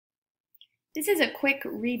This is a quick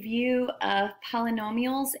review of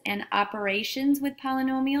polynomials and operations with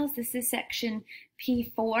polynomials. This is section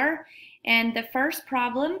P4. And the first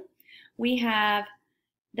problem, we have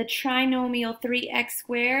the trinomial 3x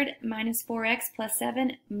squared minus 4x plus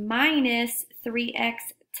 7 minus 3x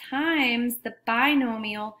times the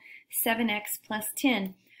binomial 7x plus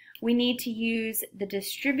 10. We need to use the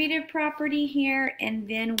distributive property here, and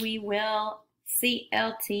then we will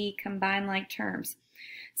CLT, combine like terms.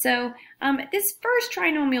 So this first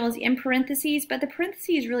trinomial is in parentheses, but the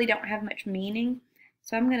parentheses really don't have much meaning,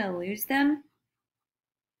 so I'm going to lose them.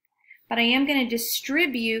 But I am going to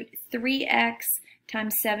distribute 3x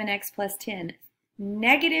times 7x plus 10.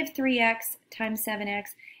 Negative 3x times 7x,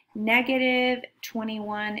 negative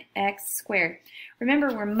 21x squared. Remember,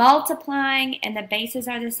 we're multiplying and the bases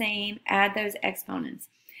are the same. Add those exponents.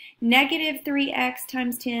 Negative 3x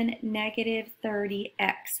times 10, negative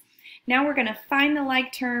 30x. Now we're going to find the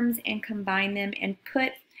like terms and combine them and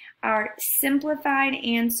put our simplified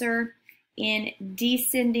answer in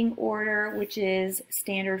descending order, which is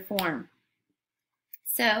standard form.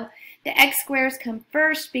 So the x squares come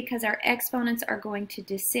first because our exponents are going to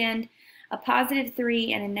descend. A positive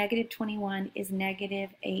 3 and a negative 21 is negative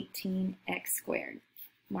 18x squared.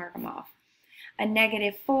 Mark them off. A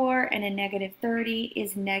negative 4 and a negative 30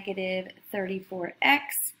 is negative 34x.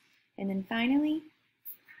 And then finally,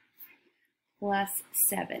 plus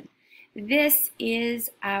 7. This is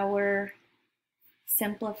our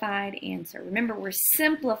simplified answer. Remember, we're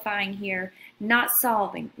simplifying here, not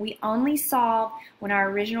solving. We only solve when our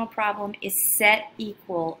original problem is set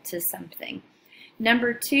equal to something.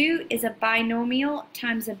 Number 2 is a binomial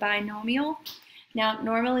times a binomial. Now,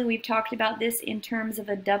 normally we've talked about this in terms of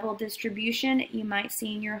a double distribution. You might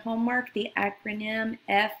see in your homework the acronym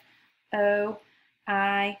FOIL.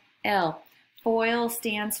 FOIL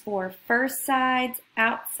stands for first sides,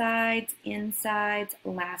 outsides, insides,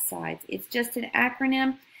 last sides. It's just an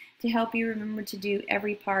acronym to help you remember to do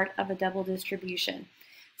every part of a double distribution.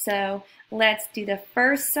 So let's do the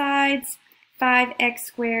first sides. 5x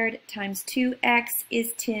squared times 2x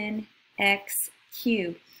is 10x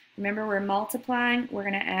cubed. Remember, we're multiplying. We're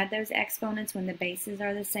going to add those exponents when the bases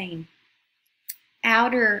are the same.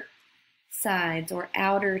 Outer sides or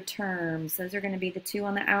outer terms, those are going to be the two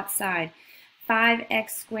on the outside.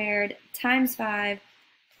 5x squared times 5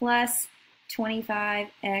 plus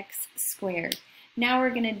 25x squared. Now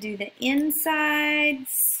we're going to do the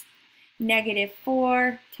insides. Negative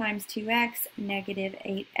 4 times 2x, negative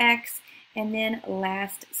 8x. And then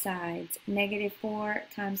last sides. Negative 4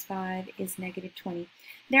 times 5 is negative 20.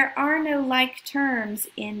 There are no like terms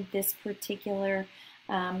in this particular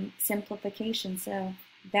simplification, so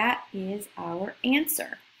that is our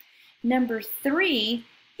answer. Number 3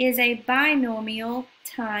 is a binomial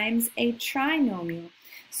times a trinomial.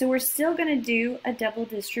 So we're still going to do a double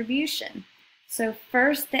distribution. So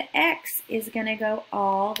first the x is going to go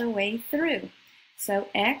all the way through. So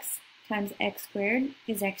x times x squared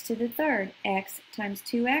is x to the third. X times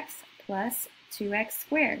 2x plus 2x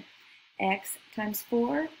squared. X times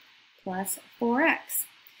 4 plus 4x.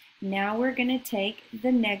 Now we're going to take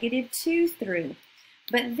the negative 2 through.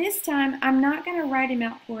 But this time I'm not going to write them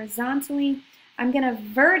out horizontally. I'm going to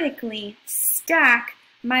vertically stack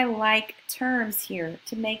my like terms here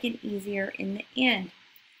to make it easier in the end.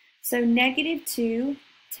 So negative 2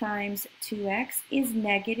 times 2x is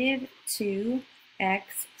negative 2x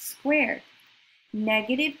squared.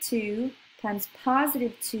 Negative 2 times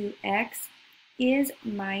positive 2x is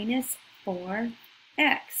minus 4x.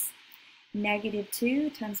 Negative 2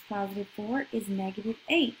 times positive 4 is negative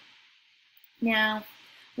 8. Now,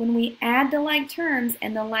 when we add the like terms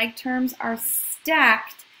and the like terms are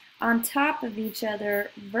stacked on top of each other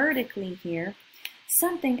vertically here,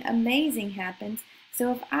 something amazing happens. So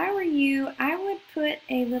if I were you, I would put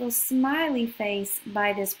a little smiley face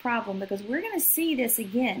by this problem because we're going to see this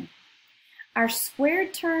again. Our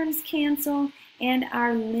squared terms cancel and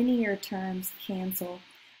our linear terms cancel,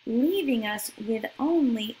 leaving us with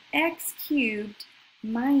only x cubed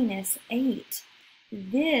minus 8.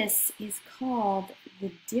 This is called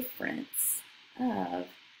the difference of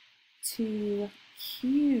two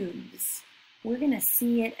cubes. We're going to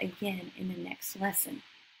see it again in the next lesson.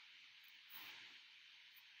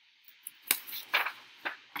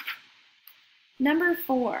 Number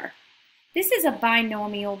 4. This is a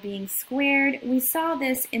binomial being squared. We saw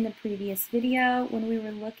this in the previous video when we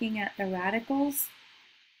were looking at the radicals.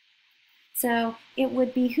 So it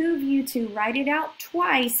would behoove you to write it out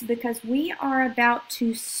twice because we are about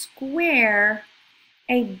to square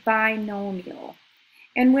a binomial.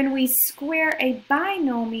 And when we square a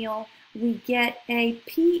binomial, we get a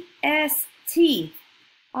PST.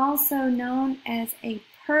 also known as a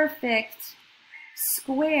perfect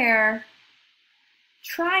square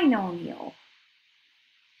trinomial.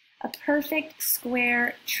 A perfect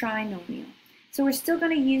square trinomial. So we're still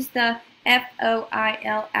going to use the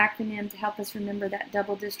FOIL acronym to help us remember that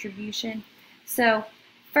double distribution. So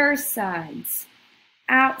first sides,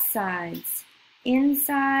 outsides,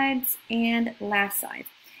 insides, and last sides.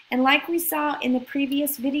 And like we saw in the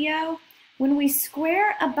previous video, when we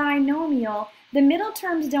square a binomial, the middle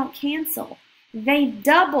terms don't cancel. They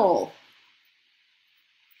double.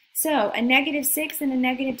 So a negative 6 and a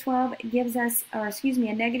negative 12 gives us, or excuse me,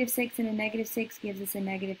 a negative 6 and a negative 6 gives us a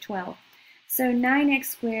negative 12. So 9x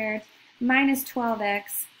squared minus 12x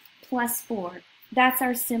plus 4. That's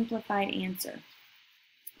our simplified answer.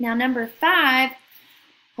 Now number 5,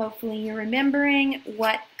 hopefully you're remembering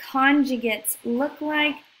what conjugates look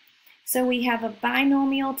like. So we have a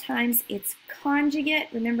binomial times its conjugate.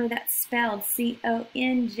 Remember that's spelled C-O-N-J-U-G-A-T-E.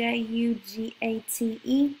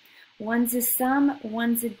 One's a sum,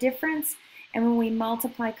 one's a difference. And when we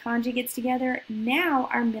multiply conjugates together, now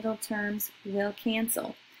our middle terms will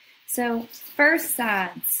cancel. So first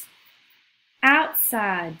sides,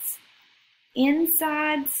 outsides,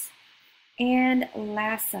 insides, and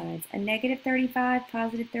last sides. A negative 35,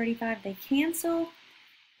 positive 35, they cancel,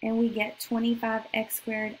 and we get 25x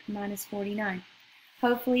squared minus 49.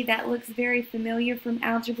 Hopefully that looks very familiar from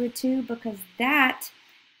Algebra 2 because that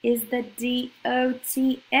is the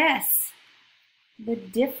DOTS, the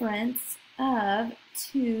difference of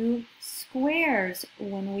two squares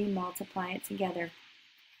when we multiply it together.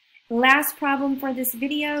 Last problem for this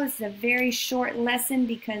video is a very short lesson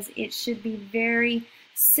because it should be very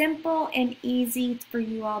simple and easy for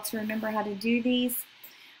you all to remember how to do these.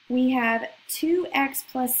 We have 2x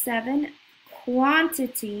plus 7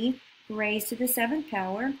 quantity raised to the 7th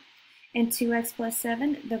power and 2x plus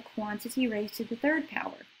 7 the quantity raised to the 3rd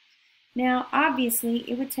power. Now obviously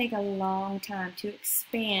it would take a long time to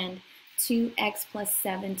expand 2x plus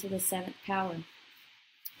 7 to the 7th power.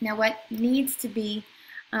 Now what needs to be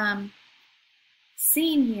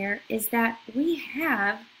seen here is that we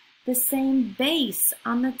have the same base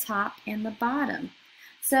on the top and the bottom.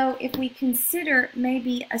 So if we consider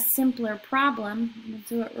maybe a simpler problem, we'll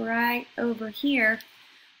do it right over here.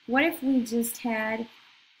 What if we just had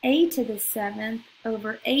a to the 7th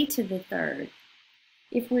over a to the 3rd?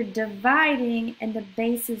 If we're dividing and the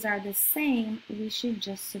bases are the same, we should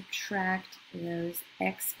just subtract those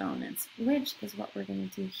exponents, which is what we're going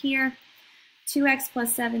to do here. 2x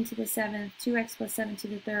plus 7 to the 7th, 2x plus 7 to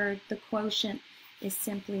the 3rd, the quotient is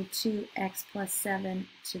simply 2x plus 7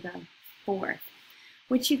 to the 4th,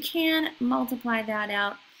 which you can multiply that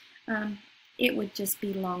out. It would just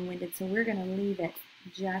be long-winded, so we're going to leave it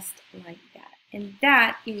just like that. And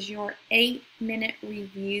that is your 8-minute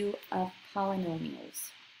review of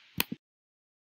polynomials.